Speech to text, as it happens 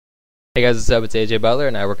Hey guys, what's up? It's AJ Butler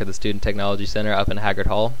and I work at the Student Technology Center up in Haggard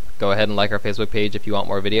Hall. Go ahead and like our Facebook page if you want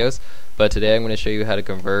more videos, but today I'm going to show you how to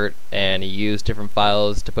convert and use different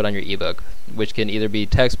files to put on your ebook, which can either be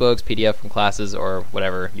textbooks, PDF from classes, or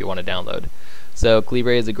whatever you want to download. So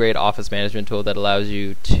Calibre is a great office management tool that allows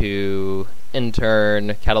you to in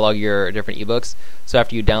turn catalog your different ebooks. So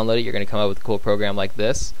after you download it, you're going to come up with a cool program like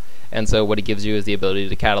this. And so what it gives you is the ability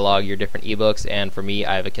to catalog your different ebooks, and for me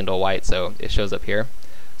I have a Kindle White, so it shows up here.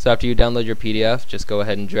 So after you download your PDF, just go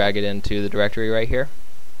ahead and drag it into the directory right here.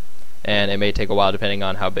 And it may take a while depending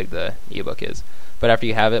on how big the ebook is. But after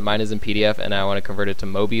you have it, mine is in PDF and I want to convert it to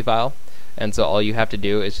Mobi file. And so all you have to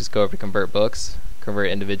do is just go over to Convert Books, convert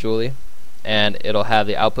it individually, and it'll have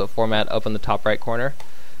the output format up in the top right corner.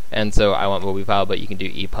 And so I want Mobi file, but you can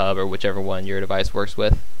do EPUB or whichever one your device works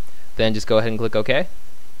with. Then just go ahead and click OK.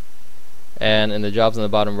 And in the jobs in the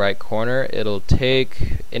bottom right corner, it'll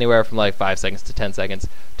take anywhere from like 5 seconds to 10 seconds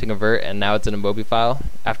to convert, and now it's in a Mobi file.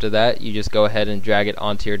 After that, you just go ahead and drag it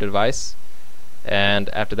onto your device, and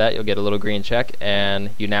after that you'll get a little green check and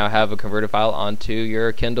you now have a converted file onto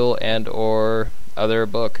your Kindle and or other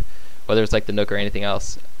book, whether it's like the Nook or anything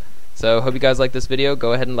else. So hope you guys like this video.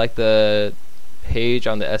 Go ahead and like the page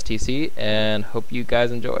on the STC and hope you guys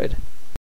enjoyed.